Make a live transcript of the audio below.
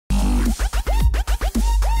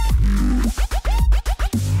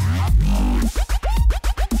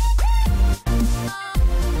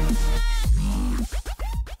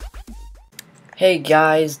Hey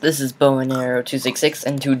guys, this is Bow and Arrow 266,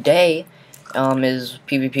 and today is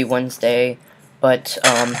PvP Wednesday, but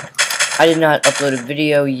I did not upload a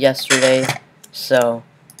video yesterday, so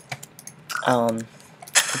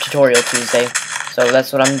Tutorial Tuesday, so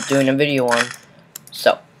that's what I'm doing a video on.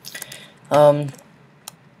 So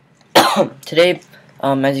today,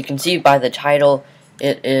 as you can see by the title,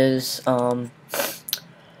 it is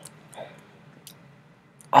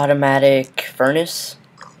automatic furnace.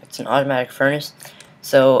 It's an automatic furnace.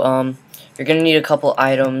 So you're gonna need a couple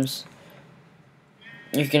items.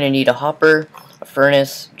 You're gonna need a hopper, a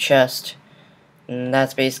furnace, chest, and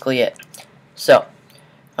that's basically it. So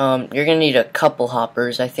you're gonna need a couple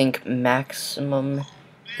hoppers. I think maximum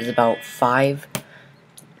is about 5.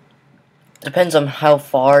 Depends on how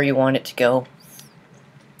far you want it to go.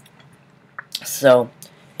 So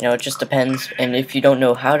it just depends. And if you don't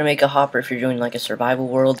know how to make a hopper, if you're doing like a survival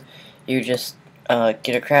world, you just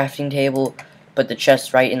get a crafting table, put the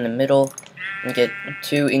chest right in the middle, and get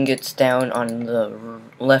 2 ingots down on the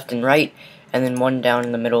left and right, and then 1 down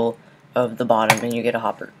in the middle of the bottom, and you get a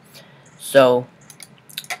hopper. So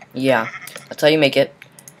yeah, that's how you make it.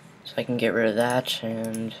 So I can get rid of that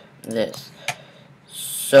and this.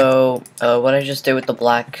 So what I just did with the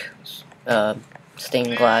black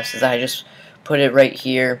stained glass is I just put it right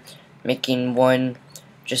here, making one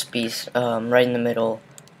just be right in the middle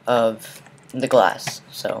of the glass.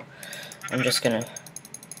 So I'm just gonna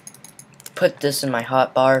put this in my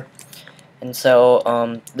hotbar. And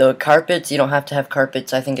so the carpets, you don't have to have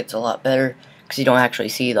carpets. I think it's a lot better because you don't actually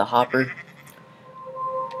see the hopper.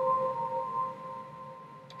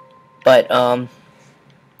 But I'm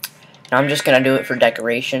just gonna do it for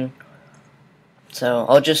decoration. So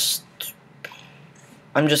I'm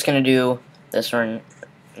just gonna do this one,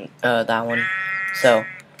 that one. So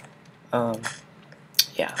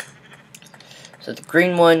yeah. So the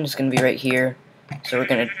green one is gonna be right here. So we're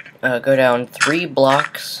gonna go down 3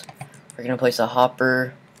 blocks. We're gonna place a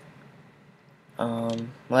hopper. Well,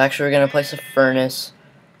 actually, we're gonna place a furnace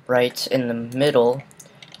right in the middle,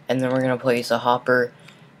 and then we're gonna place a hopper,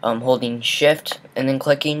 holding Shift and then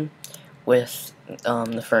clicking with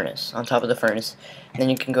the furnace on top of the furnace. And then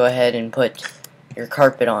you can go ahead and put your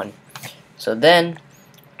carpet on. So then,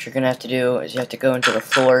 what you're gonna have to do is you have to go into the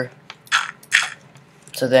floor.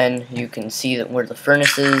 So then you can see that where the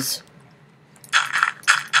furnace is.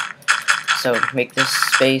 So make this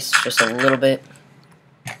space just a little bit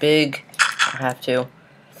big. I have to.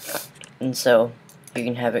 And so you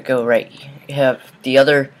can have it go right. You have the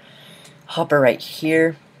other hopper right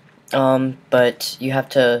here. But you have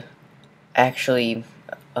to actually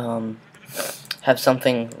have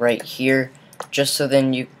something right here, just so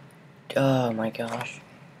then you. Oh my gosh!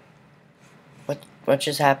 What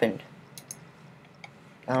just happened?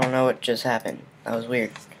 I don't know what just happened. That was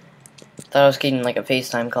weird. Thought I was getting like a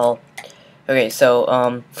FaceTime call. Okay, so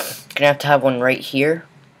you're gonna have to have one right here.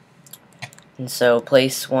 And so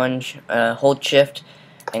place one, hold Shift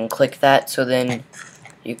and click that, so then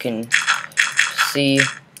you can see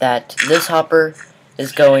that this hopper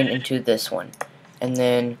is going into this one. And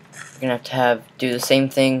then you're gonna have to do the same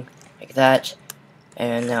thing like that.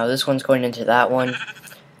 And now this one's going into that one.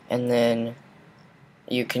 And then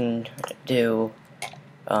you can do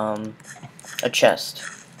a chest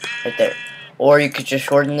right there. Or you could just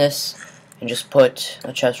shorten this and just put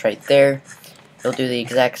a chest right there. It'll do the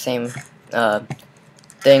exact same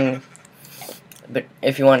thing. But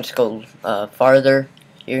if you want it to go farther,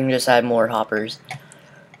 you can just add more hoppers.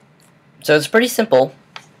 So it's pretty simple.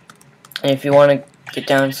 And if you want to get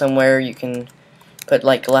down somewhere, you can put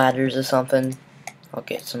like ladders or something. I'll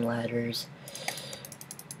get some ladders.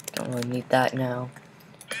 Don't really need that now.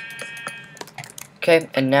 Okay,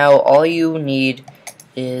 and now all you need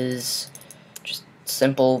is just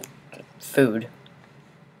simple food.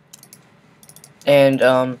 And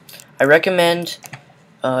I recommend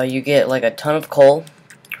you get like a ton of coal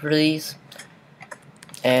for these,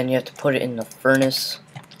 and you have to put it in the furnace.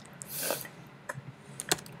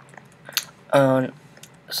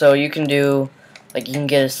 So you can do, like, you can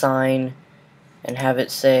get a sign and have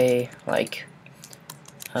it say like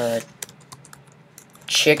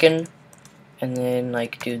chicken, and then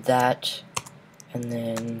like do that, and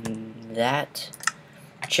then that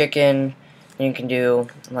chicken, and you can do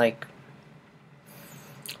like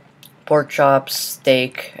pork chops,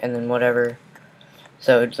 steak, and then whatever.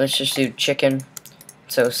 So let's just do chicken.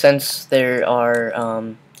 So since there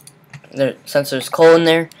are since there's coal in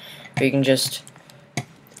there, you can just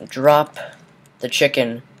drop the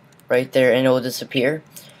chicken right there and it will disappear.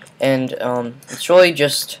 And it's really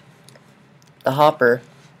just the hopper.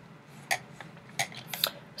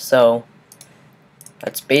 So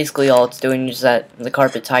That's basically all it's doing, is that the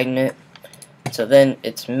carpet tighten it. So then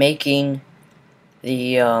it's making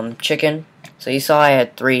the chicken. So you saw I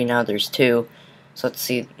had 3, now there's 2. So let's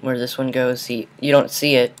see where this one goes. See, you don't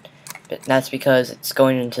see it, but that's because it's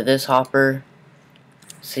going into this hopper.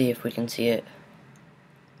 See if we can see it.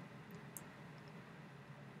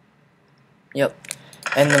 Yep.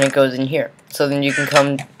 And then it goes in here. So then you can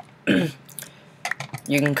come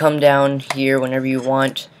you can come down here whenever you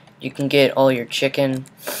want. You can get all your chicken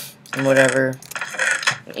and whatever,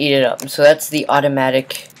 eat it up. So that's the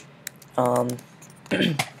automatic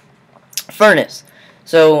furnace.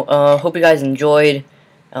 So hope you guys enjoyed.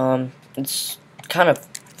 It's kind of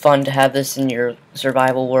fun to have this in your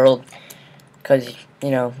survival world, because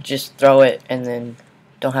you know, just throw it and then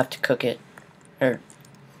don't have to cook it, or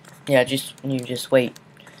yeah, you just wait,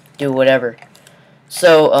 do whatever.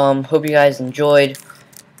 So hope you guys enjoyed.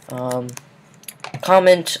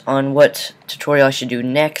 Comment on what tutorial I should do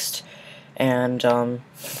next, and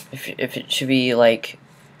if it should be like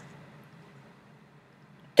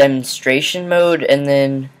demonstration mode and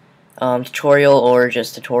then tutorial, or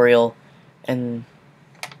just tutorial and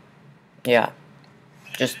yeah,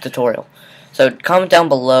 just tutorial. So comment down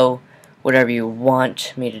below whatever you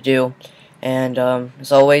want me to do, and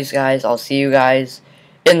as always guys, I'll see you guys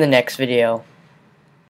in the next video.